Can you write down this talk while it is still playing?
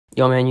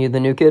Yo, man, you the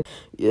new kid?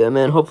 Yeah,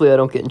 man, hopefully I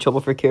don't get in trouble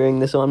for carrying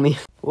this on me.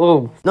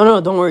 Whoa. No,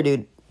 don't worry,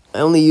 dude. I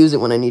only use it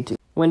when I need to.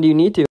 When do you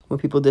need to? When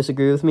people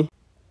disagree with me?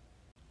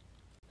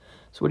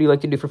 So what do you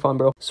like to do for fun,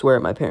 bro? Swear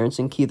at my parents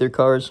and key their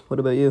cars. What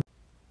about you?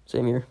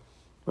 Same here.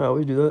 I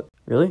always do that.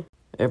 Really?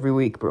 Every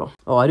week, bro.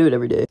 Oh, I do it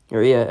every day.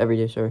 Or yeah, every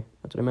day, sorry.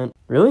 That's what I meant.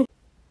 Really?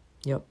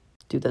 Yep.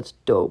 Dude, that's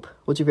dope.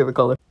 What's your favorite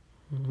color?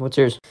 What's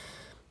yours?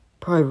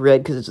 Probably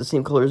red because it's the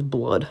same color as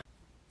blood.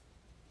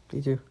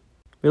 Me too.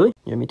 Really?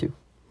 Yeah, me too.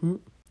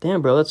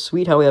 Damn, bro, that's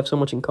sweet how we have so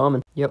much in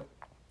common. Yep.